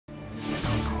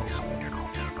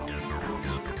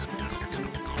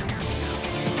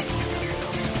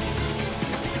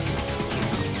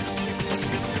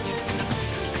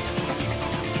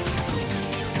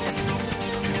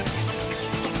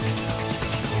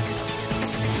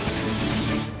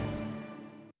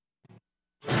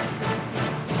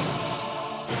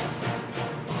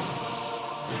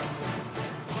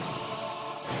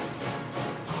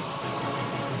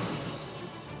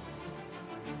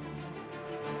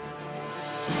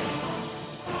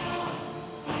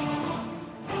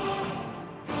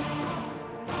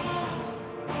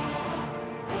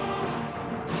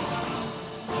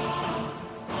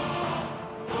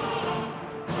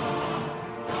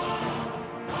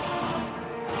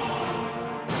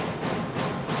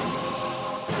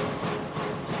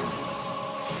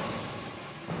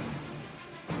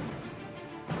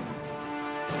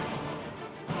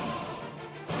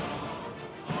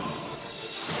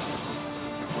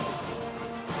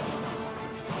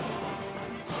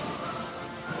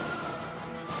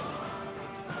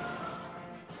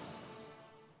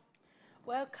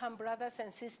welcome, brothers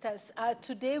and sisters.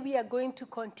 Today we are going to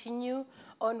continue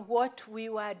on what we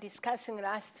were discussing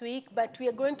last week, but we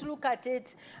are going to look at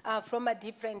it from a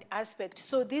different aspect.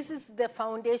 So this is the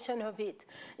foundation of it.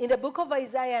 In the book of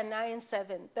Isaiah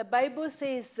 9:7, the Bible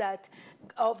says that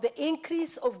of the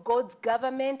increase of God's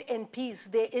government and peace,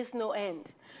 there is no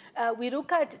end. We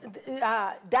look at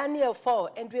Daniel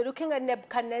 4, and we're looking at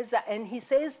Nebuchadnezzar, and he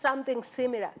says something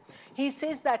similar. He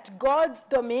says that God's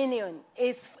dominion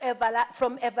is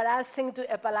from everlasting to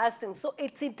everlasting. So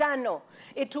it's eternal.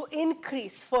 It will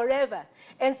increase forever.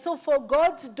 And so for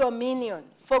God's dominion,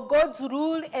 for God's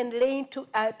rule and reign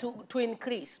to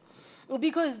increase.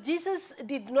 Because Jesus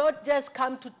did not just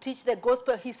come to teach the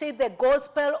gospel. He said the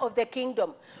gospel of the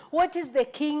kingdom. What is the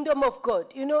kingdom of God?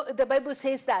 You know, the Bible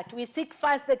says that we seek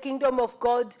first the kingdom of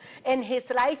God and his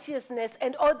righteousness,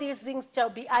 and all these things shall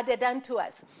be added unto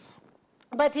us.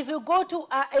 But if you go to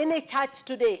any church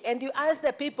today and you ask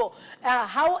the people,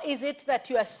 how is it that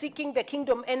you are seeking the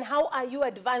kingdom and how are you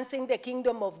advancing the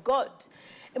kingdom of God?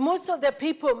 Most of the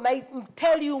people might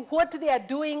tell you what they are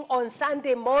doing on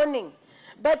Sunday morning.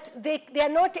 But they are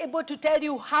not able to tell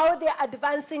you how they are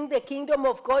advancing the kingdom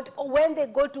of God when they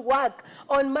go to work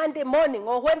on Monday morning,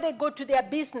 or when they go to their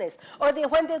business, or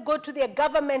when they go to their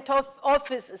government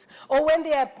offices, or when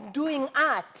they are doing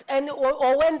art,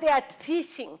 or when they are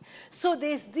teaching. So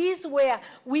there's this where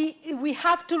we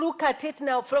have to look at it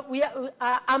now.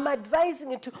 I'm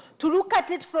advising you to look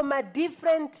at it from a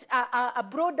different, a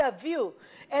broader view.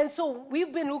 And so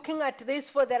we've been looking at this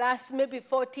for the last maybe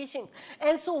 4 teachings.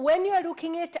 And so when you are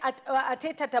looking at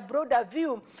it at a broader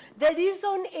view, the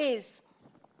reason is,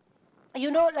 you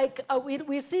know, like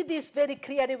we see this very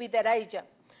clearly with Elijah.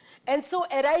 And so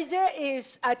Elijah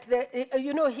is at the,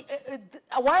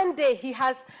 one day he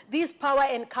has this power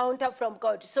encounter from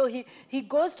God. So he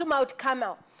goes to Mount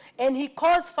Carmel and he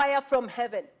calls fire from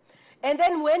heaven. And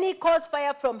then when he calls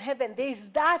fire from heaven, there is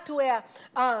that where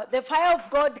the fire of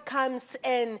God comes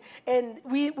and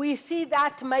we see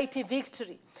that mighty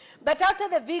victory. But after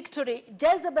the victory,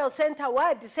 Jezebel sent a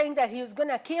word saying that she was going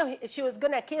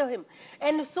to kill him.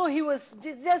 And so he was,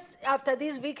 just after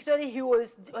this victory,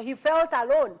 he felt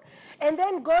alone. And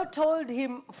then God told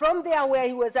him from there where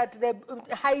he was at the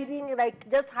hiding, like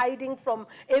just hiding from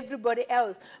everybody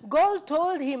else, God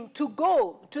told him to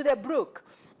go to the brook.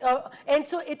 And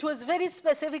so it was very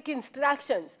specific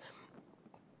instructions.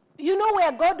 You know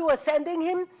where God was sending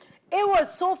him? It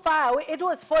was so far away. It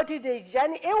was 40 days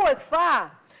journey. It was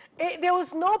far. There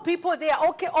was no people there.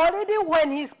 Okay, already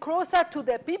when he's closer to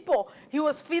the people, he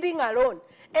was feeling alone.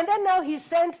 And then now he's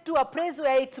sent to a place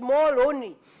where it's more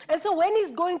lonely. And so when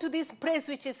he's going to this place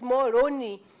which is more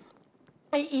lonely,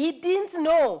 he didn't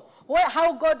know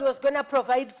how God was going to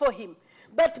provide for him.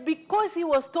 But because he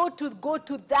was told to go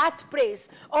to that place,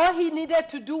 all he needed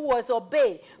to do was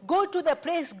obey. Go to the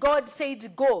place God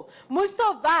said go. Most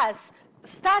of us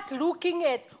start looking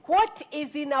at what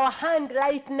is in our hand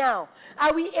right now.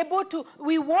 Are we able to,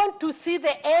 we want to see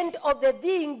the end of the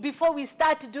thing before we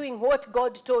start doing what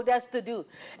God told us to do.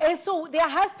 And so there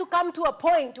has to come to a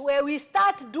point where we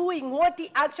start doing what he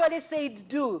actually said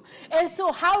do. And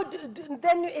so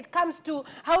then it comes to,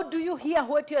 how do you hear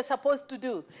what you're supposed to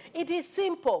do? It is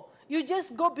simple. You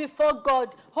just go before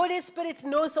God. Holy Spirit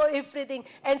knows everything.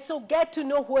 And so get to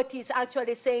know what he's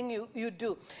actually saying you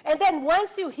do. And then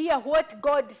once you hear what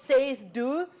God says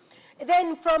do,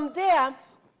 then from there,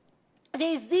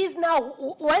 there's this now,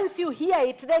 once you hear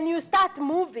it, then you start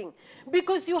moving.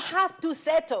 Because you have to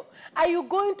settle. Are you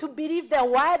going to believe the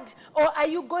word, or are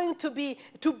you going to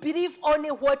believe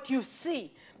only what you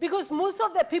see? Because most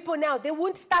of the people now, they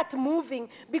won't start moving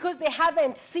because they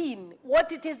haven't seen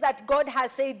what it is that God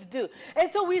has said do.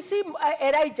 And so we see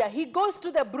Elijah, he goes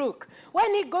to the brook.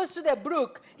 When he goes to the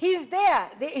brook, he's there.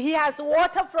 He has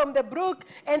water from the brook,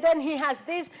 and then he has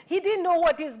this. He didn't know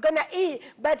what he's going to eat,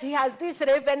 but he has this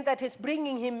raven that is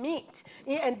bringing him meat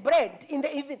and bread in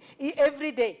the evening,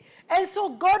 every day. And so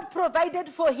God provided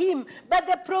for him, but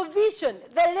the provision,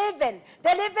 the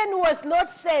raven was not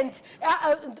sent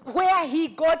where he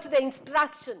got the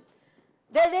instruction.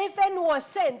 The raven was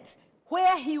sent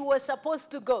where he was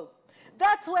supposed to go.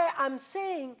 That's where I'm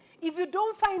saying, if you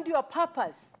don't find your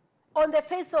purpose on the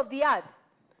face of the earth,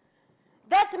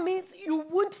 that means you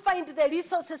won't find the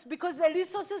resources, because the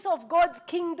resources of God's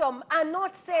kingdom are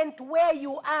not sent where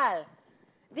you are.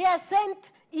 They are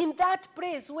sent in that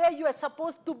place where you are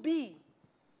supposed to be.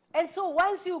 And so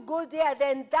once you go there,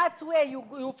 then that's where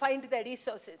you find the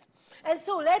resources. And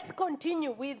so let's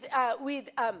continue with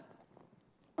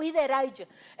Elijah.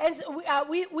 And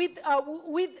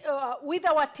with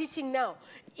our teaching now.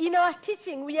 In our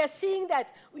teaching, we are seeing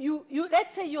that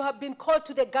let's say you have been called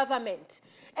to the government.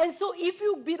 And so if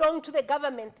you belong to the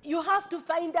government, you have to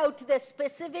find out the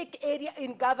specific area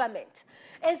in government.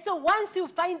 And so once you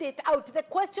find it out, the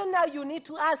question now you need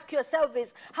to ask yourself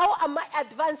is, how am I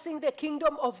advancing the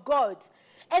kingdom of God?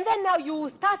 And then now you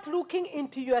start looking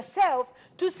into yourself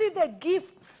to see the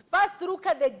gifts. First, look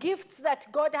at the gifts that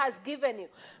God has given you.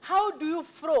 How do you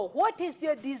flow? What is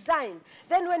your design?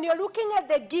 Then when you're looking at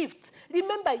the gifts,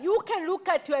 remember, you can look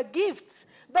at your gifts,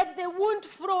 but they won't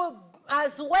flow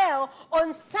as well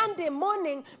on Sunday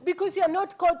morning because you're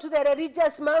not called to the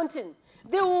religious mountain.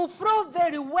 They will flow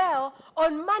very well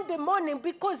on Monday morning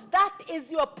because that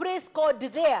is your praise code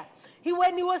there.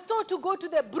 When he was told to go to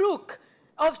the brook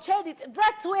of charity,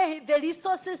 that's where the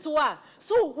resources were.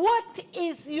 So what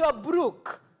is your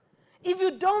brook? If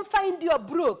you don't find your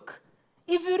brook,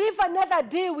 if you live another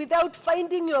day without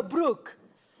finding your brook,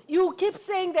 you keep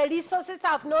saying the resources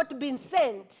have not been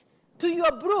sent to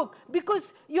your brook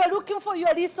because you're looking for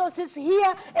your resources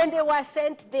here and they were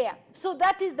sent there. So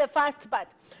that is the first part.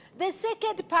 The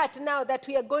second part now that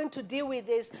we are going to deal with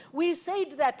is, we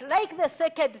said that like the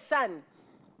second son,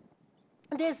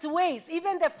 there's ways,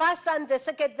 even the first son, the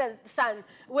second son,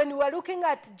 when we were looking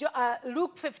at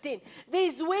Luke 15,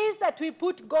 there's ways that we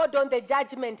put God on the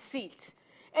judgment seat.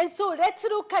 And so let's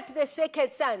look at the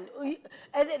second son,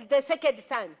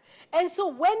 And so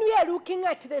when we are looking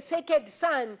at the second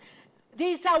son,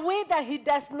 there's a way that he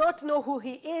does not know who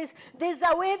he is. There's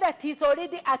a way that he's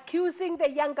already accusing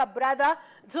the younger brother.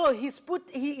 So he's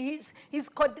putting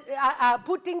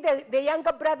the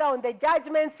younger brother on the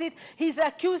judgment seat. He's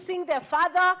accusing the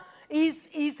father.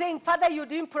 He's saying, Father, you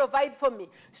didn't provide for me.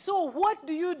 So what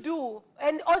do you do?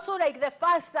 And also like the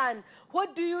first son,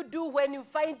 what do you do when you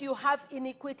find you have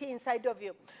iniquity inside of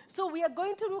you? So we are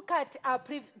going to look at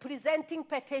presenting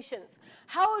petitions.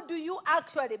 How do you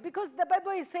actually, because the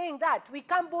Bible is saying that we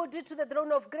come boldly to the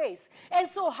throne of grace. And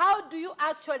so how do you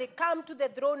actually come to the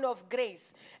throne of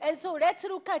grace? And so let's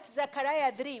look at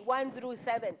Zechariah 3, 1 through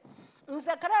 7. In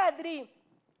Zechariah 3,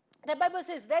 the Bible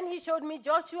says, then he showed me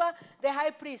Joshua, the high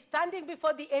priest, standing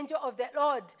before the angel of the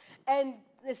Lord, and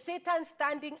Satan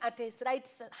standing at his right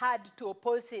hand to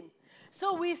oppose him.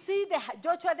 So we see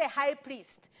Joshua, the high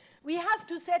priest. We have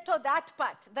to settle that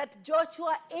part, that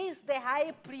Joshua is the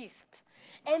high priest.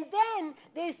 And then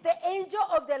there's the angel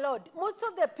of the Lord. Most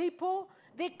of the people,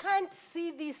 they can't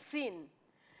see this scene.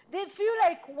 They feel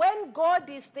like when God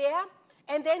is there,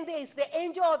 and then there's the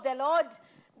angel of the Lord,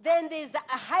 then there's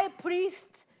a high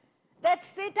priest, that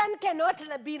Satan cannot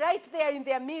be right there in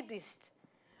their midst.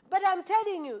 But I'm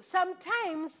telling you,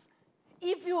 sometimes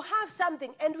if you have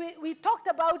something, and we talked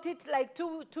about it like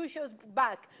two shows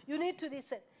back, you need to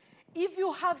listen. If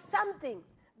you have something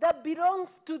that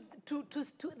belongs to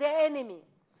the enemy,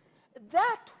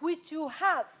 that which you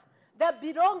have that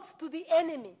belongs to the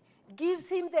enemy gives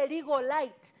him the legal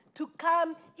right to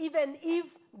come even if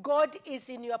God is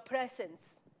in your presence.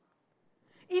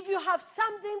 If you have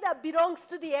something that belongs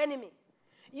to the enemy,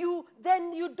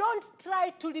 then you don't try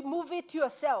to remove it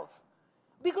yourself,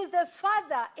 because the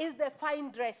Father is the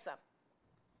fine dresser.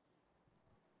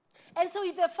 And so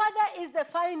if the Father is the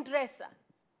fine dresser,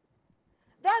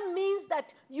 that means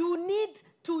that you need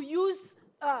to use,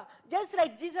 just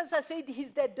like Jesus has said,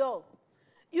 he's the door.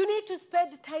 You need to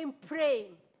spend time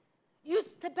praying. You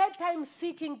spend time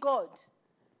seeking God.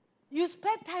 You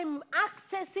spend time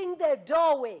accessing the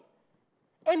doorway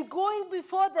and going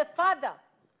before the Father,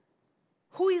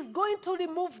 who is going to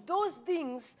remove those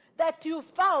things that you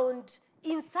found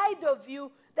inside of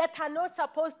you that are not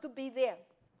supposed to be there.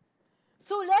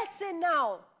 So let's say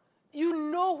now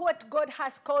you know what God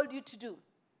has called you to do.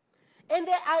 And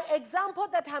the example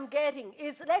that I'm getting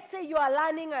is, let's say you are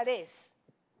learning a race.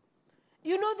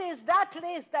 You know, there's that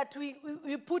race that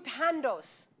we put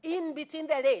handles in between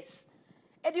the race.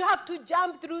 And you have to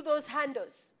jump through those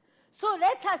handles. So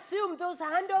let's assume those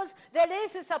handles, the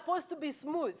race is supposed to be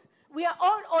smooth. We are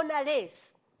all on a race.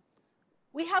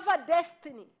 We have a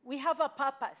destiny. We have a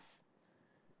purpose.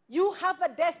 You have a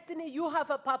destiny. You have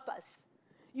a purpose.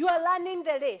 You are learning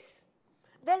the race.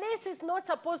 The race is not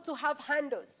supposed to have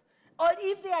handles. Or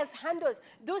if there's handles,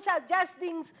 those are just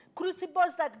things,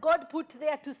 crucibles that God put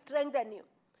there to strengthen you.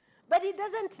 But he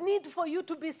doesn't need for you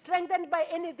to be strengthened by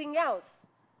anything else.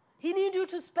 He needs you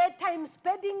to spend time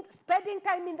spending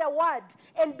time in the Word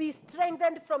and be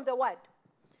strengthened from the Word.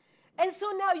 And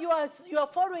so now you are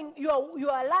following, you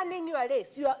are learning your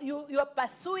race. You are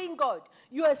pursuing God.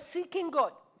 You are seeking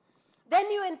God. Then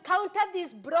you encounter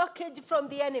this blockage from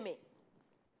the enemy.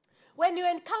 When you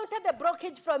encounter the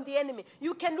blockage from the enemy,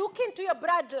 you can look into your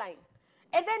bloodline.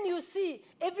 And then you see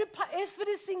every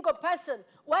single person,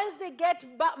 once they get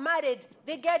married,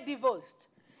 they get divorced.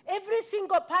 Every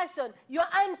single person, your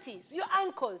aunties, your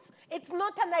uncles, it's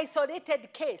not an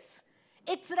isolated case.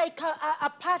 It's like a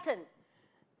pattern.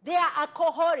 They are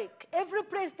alcoholic. Every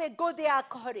place they go, they are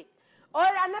alcoholic. Or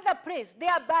another place, they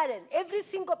are barren. Every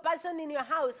single person in your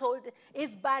household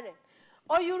is barren.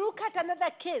 Or you look at another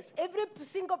case, every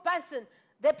single person,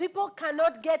 the people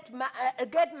cannot get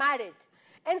married.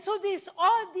 And so there's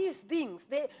all these things.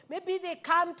 Maybe they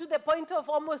come to the point of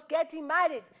almost getting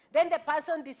married. Then the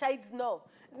person decides no.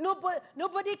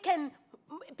 Nobody can,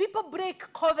 people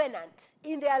break covenant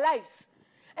in their lives.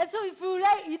 And so if you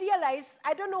realize,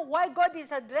 I don't know why God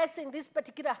is addressing this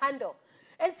particular handle.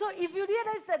 And so if you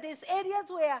realize that there's areas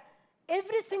where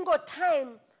every single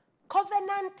time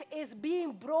covenant is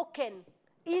being broken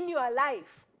in your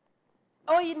life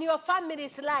or in your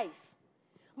family's life,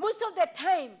 most of the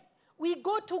time we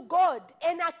go to God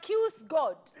and accuse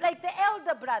God, like the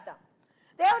elder brother.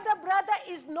 The elder brother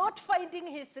is not finding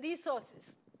his resources.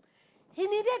 He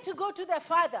needed to go to the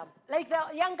father, like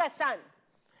the younger son,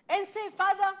 and say,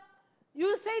 Father,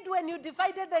 you said when you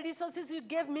divided the resources, you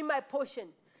gave me my portion.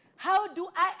 How do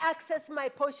I access my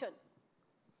portion?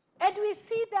 And we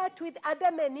see that with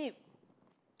Adam and Eve.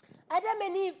 Adam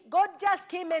and Eve, God just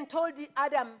came and told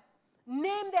Adam,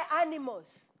 name the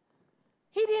animals.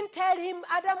 He didn't tell him,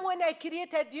 Adam, when I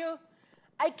created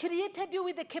you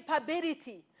with the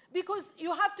capability. Because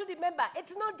you have to remember,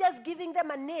 it's not just giving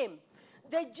them a name.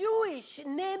 The Jewish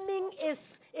naming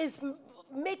is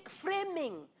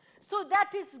framing. So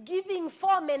that is giving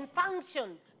form and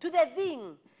function to the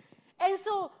thing. And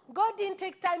so God didn't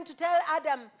take time to tell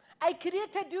Adam, I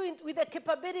created you with the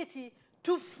capability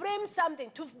to frame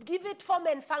something, to give it form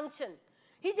and function.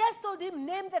 He just told him,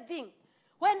 name the thing.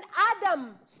 When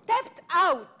Adam stepped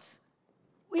out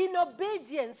in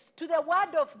obedience to the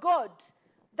word of God,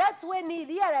 that's when he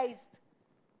realized,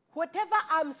 whatever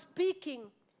I'm speaking,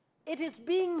 it is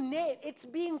being named, it's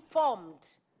being formed.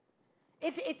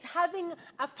 It's having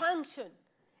a function.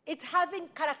 It's having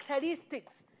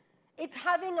characteristics. It's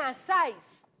having a size.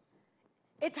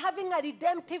 It's having a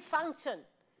redemptive function.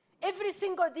 Every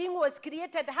single thing was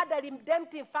created, had a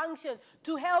redemptive function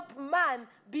to help man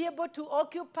be able to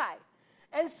occupy.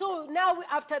 And so now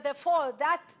after the fall,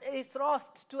 that is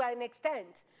lost to an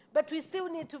extent. But we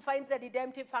still need to find the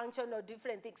redemptive function of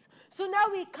different things. So now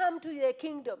we come to the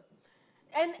kingdom.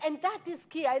 And that is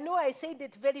key. I know I said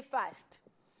it very fast.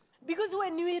 Because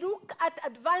when we look at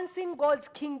advancing God's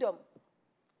kingdom,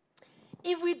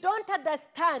 if we don't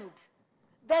understand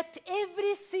that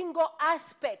every single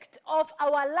aspect of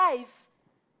our life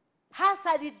has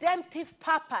a redemptive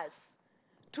purpose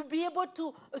to be able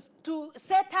to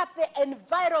set up the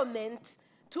environment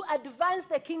to advance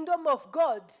the kingdom of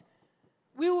God,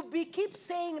 we will keep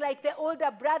saying like the older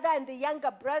brother and the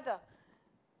younger brother,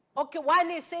 okay,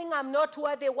 one is saying I'm not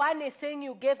worthy, one is saying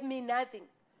you gave me nothing.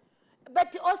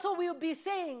 But also we'll be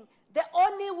saying the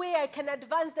only way I can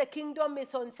advance the kingdom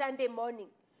is on Sunday morning.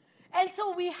 And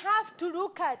so we have to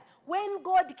look at when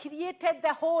God created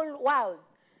the whole world,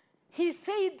 he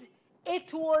said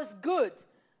it was good.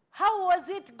 How was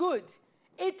it good?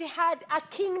 It had a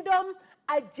kingdom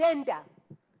agenda.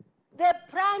 The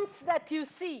plants that you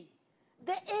see,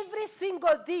 every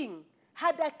single thing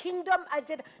had a kingdom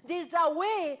agenda. There's a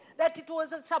way that it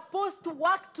was supposed to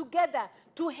work together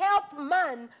to help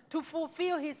man to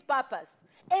fulfill his purpose.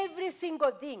 Every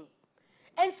single thing.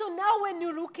 And so now when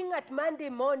you're looking at Monday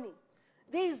morning,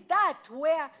 there's that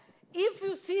where if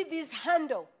you see this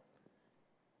handle,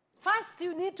 first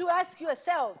you need to ask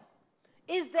yourself,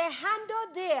 is the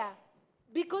handle there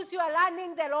because you are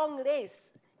running the wrong race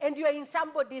and you are in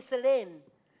somebody's lane?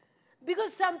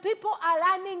 Because some people are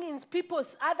running in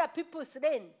other people's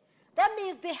lane. That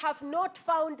means they have not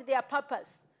found their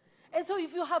purpose. And so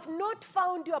if you have not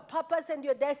found your purpose and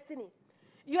your destiny,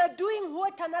 you are doing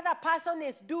what another person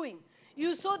is doing.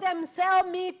 You saw them sell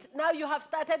meat, now you have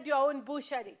started your own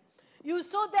butchery. You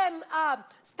saw them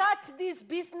start this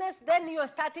business, then you are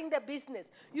starting the business.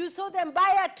 You saw them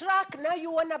buy a truck, now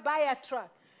you want to buy a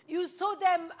truck. You saw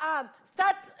them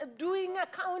start doing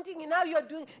accounting, and now you're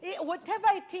doing whatever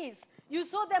it is. You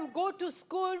saw them go to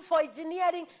school for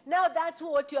engineering, now that's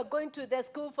what you're going to the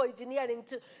school for engineering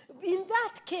to. In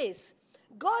that case,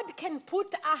 God can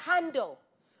put a handle,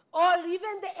 or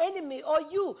even the enemy, or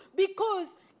you,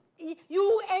 because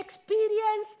you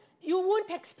won't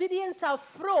experience a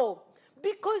flow,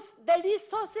 because the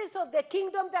resources of the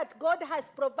kingdom that God has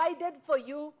provided for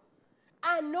you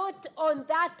are not on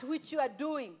that which you are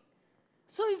doing.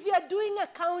 So if you are doing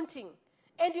accounting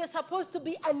and you're supposed to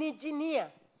be an engineer,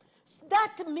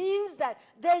 that means that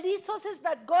the resources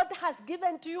that God has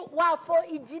given to you were for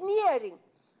engineering.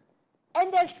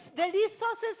 And the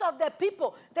resources of the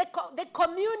people, the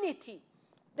community,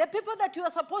 the people that you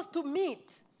are supposed to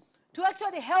meet to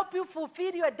actually help you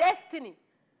fulfill your destiny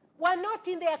were not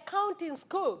in the accounting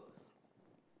school.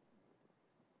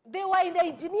 They were in the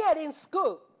engineering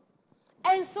school.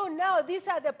 And so now these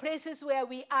are the places where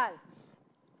we are.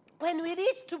 When we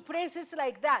reach to places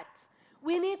like that,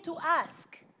 we need to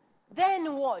ask,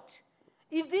 then what?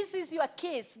 If this is your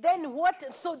case, then what?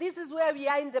 So this is where we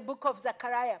are in the book of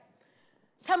Zechariah.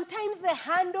 Sometimes the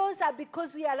handles are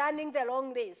because we are running the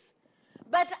wrong race.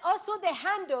 But also the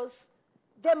handles,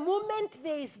 the moment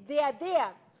they are there,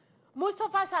 most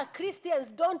of us as Christians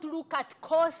don't look at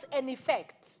cause and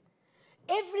effect.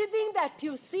 Everything that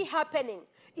you see happening,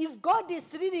 if God is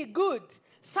really good,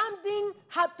 something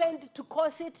happened to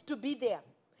cause it to be there.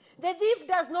 The thief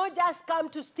does not just come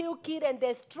to steal, kill, and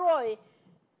destroy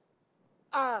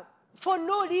for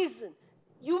no reason.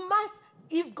 You must,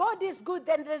 if God is good,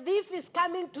 then the thief is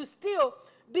coming to steal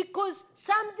because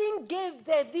something gave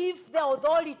the thief the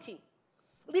authority.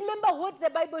 Remember what the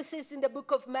Bible says in the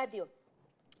book of Matthew.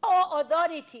 All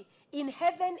authority in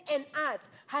heaven and earth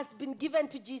has been given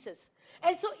to Jesus.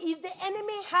 And so if the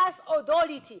enemy has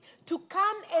authority to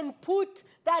come and put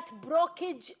that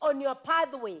blockage on your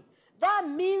pathway, that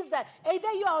means that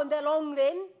either you are on the long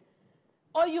lane,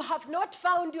 or you have not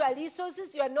found your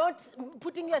resources, you are not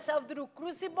putting yourself through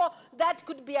crucible. That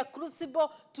could be a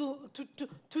crucible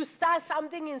to start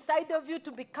something inside of you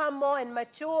to become more and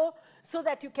mature so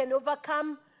that you can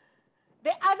overcome.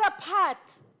 The other part,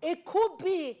 it could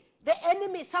be the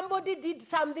enemy, somebody did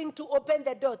something to open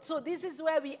the door. So this is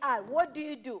where we are. What do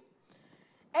you do?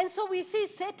 And so we see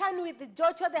Satan with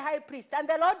Joshua the high priest. And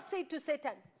the Lord said to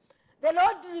Satan, the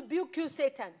Lord rebuke you,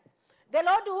 Satan. The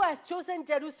Lord who has chosen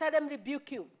Jerusalem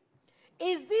rebuke you.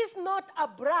 Is this not a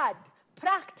blood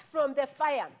plucked from the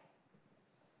fire?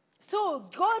 So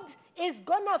God is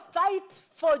going to fight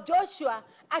for Joshua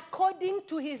according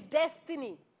to his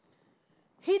destiny.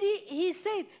 He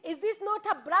said, is this not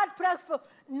a blood plucked from...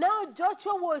 Now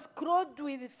Joshua was clothed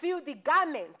with filthy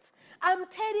garments. I'm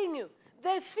telling you,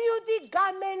 the filthy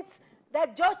garments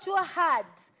that Joshua had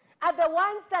are the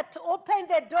ones that opened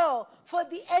the door for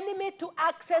the enemy to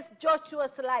access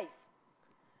Joshua's life.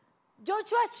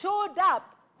 Joshua showed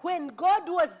up when God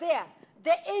was there.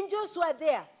 The angels were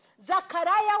there.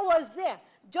 Zechariah was there.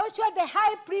 Joshua the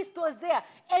high priest was there.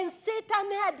 And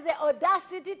Satan had the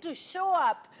audacity to show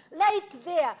up right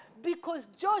there because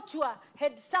Joshua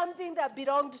had something that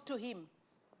belonged to him.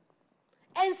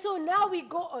 And so now we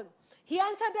go on. He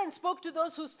answered and spoke to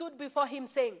those who stood before him,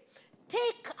 saying,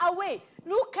 take away.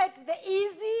 Look at the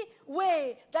easy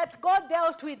way that God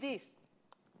dealt with this.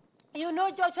 You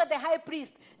know, Joshua the high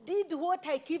priest did what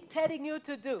I keep telling you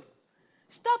to do.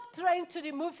 Stop trying to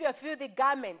remove your filthy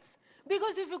garments.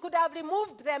 Because if you could have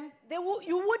removed them,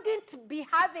 you wouldn't be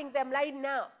having them right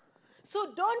now.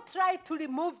 So don't try to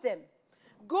remove them.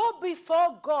 Go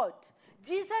before God.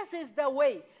 Jesus is the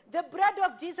way. The blood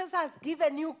of Jesus has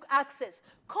given you access.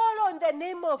 Call on the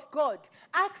name of God.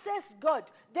 Access God.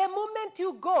 The moment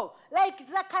you go, like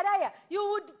Zechariah, you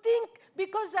would think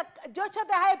because Joshua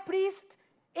the high priest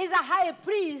is a high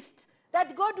priest,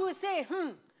 that God will say,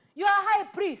 you're a high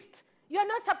priest. You're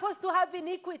not supposed to have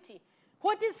iniquity.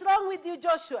 What is wrong with you,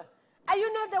 Joshua? Are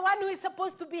you not the one who is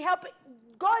supposed to be helping?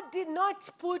 God did not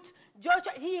put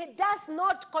Joshua, he does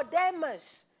not condemn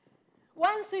us.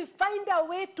 Once we find our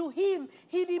way to him,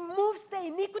 he removes the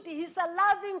iniquity. He's a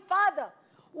loving father.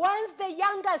 Once the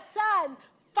younger son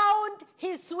found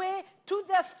his way to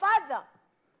the father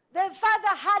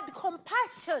had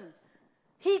compassion.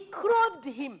 He clothed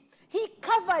him. He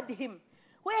covered him.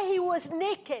 Where he was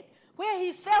naked, where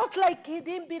he felt like he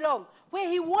didn't belong, where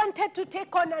he wanted to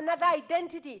take on another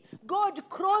identity, God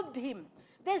clothed him.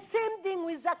 The same thing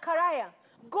with Zechariah.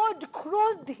 God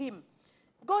clothed him.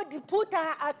 God put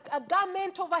a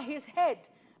garment over his head.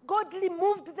 God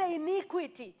removed the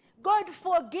iniquity. God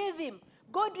forgave him.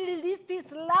 God released his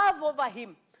love over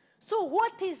him. So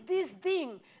what is this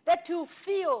thing that you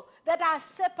feel that has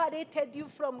separated you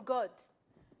from God?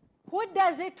 What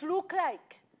does it look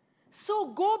like? So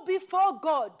go before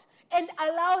God and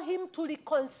allow him to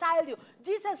reconcile you.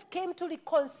 Jesus came to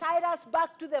reconcile us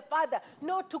back to the Father,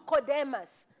 not to condemn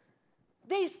us.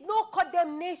 There is no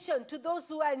condemnation to those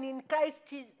who are in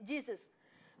Christ Jesus.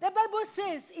 The Bible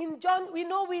says in John, we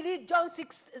read John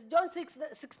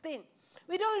 6:16.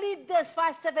 We don't read this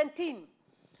verse 17.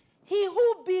 He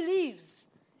who believes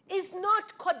is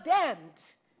not condemned.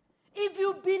 If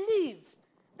you believe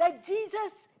that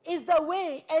Jesus is the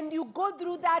way and you go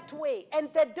through that way and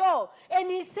the door, and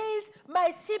he says,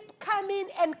 my sheep come in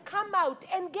and come out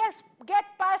and get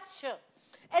pasture.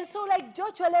 And so like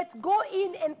Joshua, let's go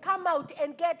in and come out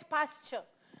and get pasture.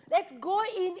 Let's go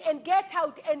in and get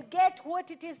out and get what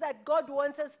it is that God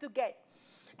wants us to get.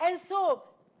 And so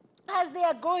as they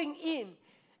are going in,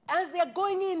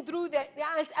 through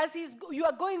you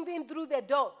are going in through the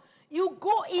door, you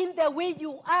go in the way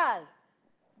you are.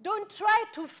 Don't try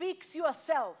to fix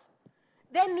yourself.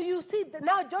 Then you see,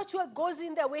 now Joshua goes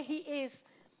in the way he is.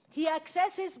 He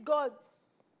accesses God.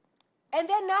 And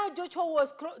then now Joshua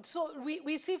was, so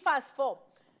we see verse 4.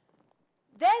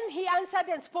 Then he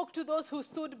answered and spoke to those who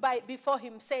stood before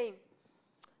him, saying,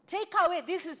 take away,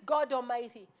 this is God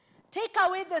Almighty, take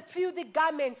away the filthy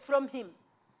garments from him.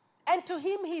 And to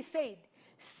him he said,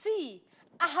 see,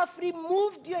 I have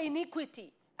removed your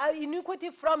iniquity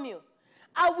from you.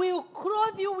 I will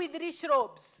clothe you with rich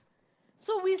robes.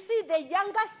 So we see the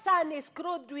younger son is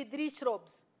clothed with rich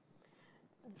robes.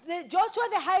 Joshua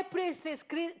the high priest is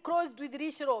clothed with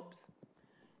rich robes.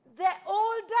 The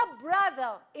older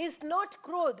brother is not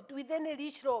clothed with any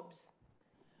rich robes.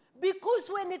 Because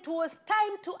when it was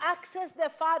time to access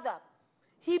the father,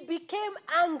 he became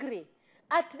angry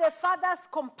at the father's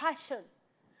compassion.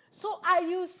 So are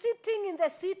you sitting in the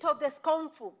seat of the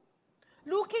scornful,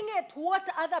 looking at what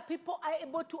other people are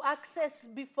able to access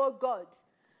before God?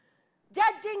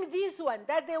 Judging this one,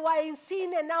 that they were in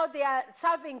sin and now they are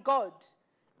serving God.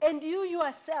 And you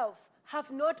yourself have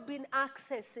not been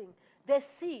accessing the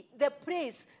seat, the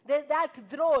praise, that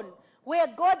throne where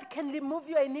God can remove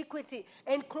your iniquity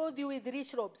and clothe you with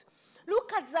rich robes.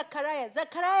 Look at Zechariah.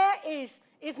 Zechariah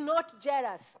is not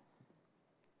jealous.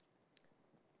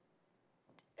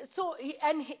 So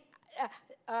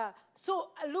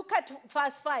look at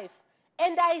verse 5.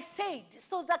 And I said,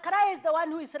 so Zechariah is the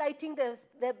one who is writing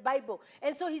the Bible.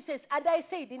 And so he says, and I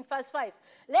said in verse 5,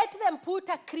 let them put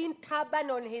a clean turban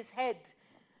on his head.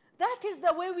 That is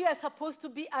the way we are supposed to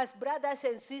be as brothers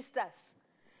and sisters.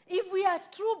 If we are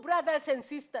true brothers and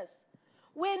sisters,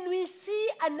 when we see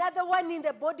another one in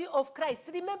the body of Christ,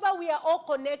 remember we are all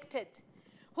connected.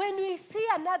 When we see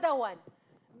another one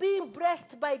being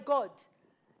blessed by God,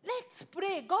 let's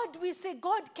pray. God, we say,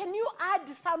 God, can you add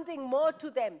something more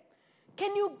to them?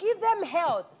 Can you give them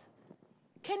health?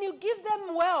 Can you give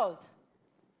them wealth?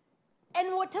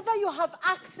 And whatever you have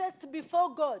accessed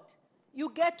before God, you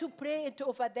get to pray it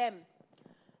over them.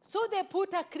 So they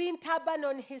put a clean turban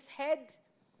on his head,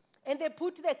 and they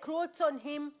put the clothes on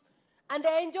him, and the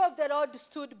angel of the Lord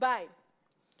stood by.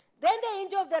 Then the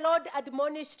angel of the Lord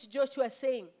admonished Joshua,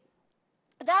 saying,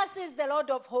 thus is the Lord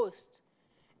of hosts,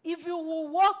 if you will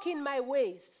walk in my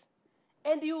ways,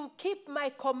 and you will keep my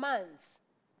commands.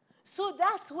 So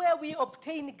that's where we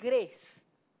obtain grace.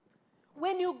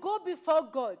 When you go before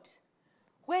God,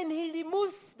 when he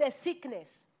removes the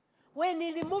sickness, when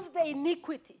he removes the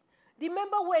iniquity.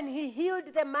 Remember when he healed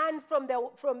the man from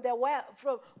the well,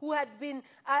 who had been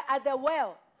at the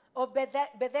well of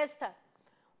Bethesda.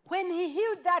 When he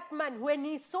healed that man, when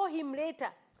he saw him later,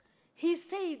 he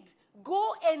said,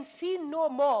 go and sin no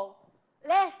more,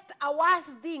 lest a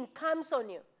worse thing comes on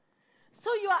you.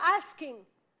 So you are asking,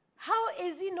 how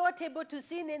is he not able to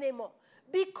sin anymore?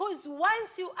 Because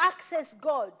once you access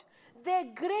God, the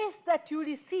grace that you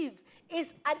receive is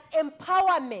an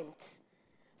empowerment.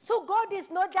 So God is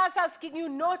not just asking you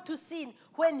not to sin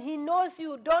when he knows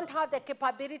you don't have the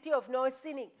capability of not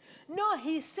sinning. No,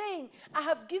 he's saying, I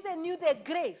have given you the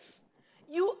grace.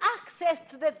 You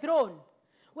accessed the throne.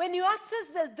 When you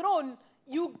access the throne,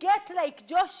 you get like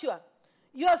Joshua.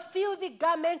 Your filthy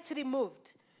garments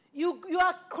removed. You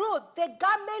are clothed. The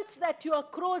garments that you are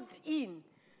clothed in,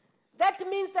 that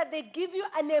means that they give you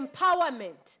an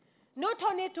empowerment. Not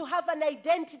only to have an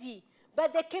identity,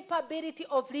 but the capability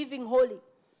of living holy.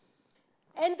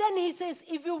 And then he says,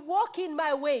 if you walk in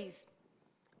my ways,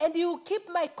 and you keep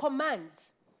my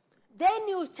commands, then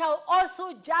you shall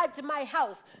also judge my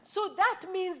house. So that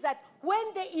means that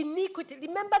when the iniquity,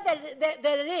 remember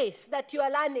the race that you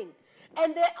are learning,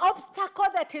 and the obstacle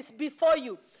that is before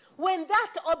you, when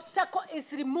that obstacle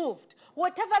is removed,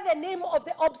 whatever the name of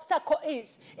the obstacle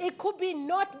is, it could be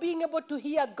not being able to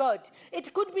hear God.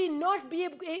 It could be not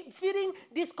feeling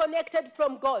disconnected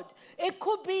from God. It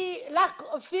could be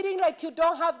feeling like you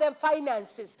don't have the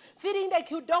finances, feeling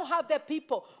like you don't have the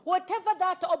people. Whatever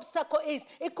that obstacle is,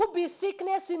 it could be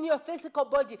sickness in your physical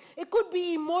body. It could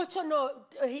be emotional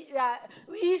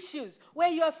issues where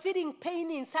you are feeling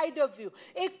pain inside of you.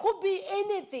 It could be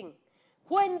anything.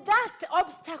 When that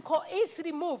obstacle is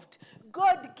removed,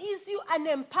 God gives you an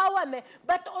empowerment,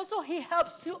 but also he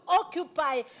helps you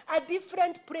occupy a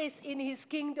different place in his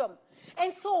kingdom.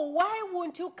 And so why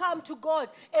won't you come to God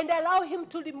and allow him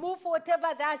to remove whatever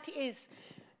that is?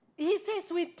 He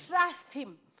says we trust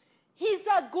him. He's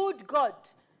a good God.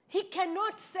 He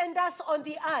cannot send us on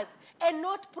the earth and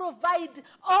not provide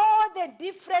all the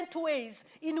different ways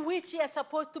in which we are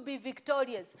supposed to be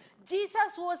victorious.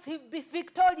 Jesus was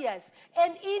victorious,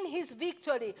 and in his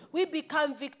victory, we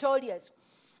become victorious.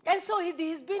 And so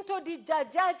he's been told he shall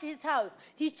judge his house.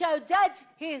 He shall judge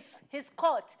his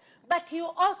court. But he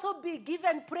will also be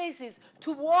given praises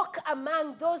to walk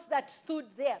among those that stood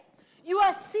there. You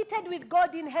are seated with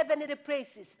God in heavenly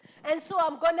places. And so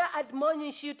I'm going to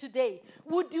admonish you today.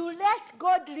 Would you let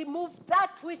God remove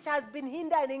that which has been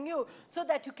hindering you so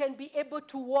that you can be able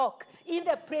to walk in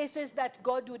the places that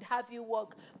God would have you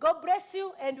walk? God bless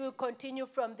you, and we'll continue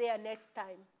from there next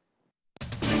time.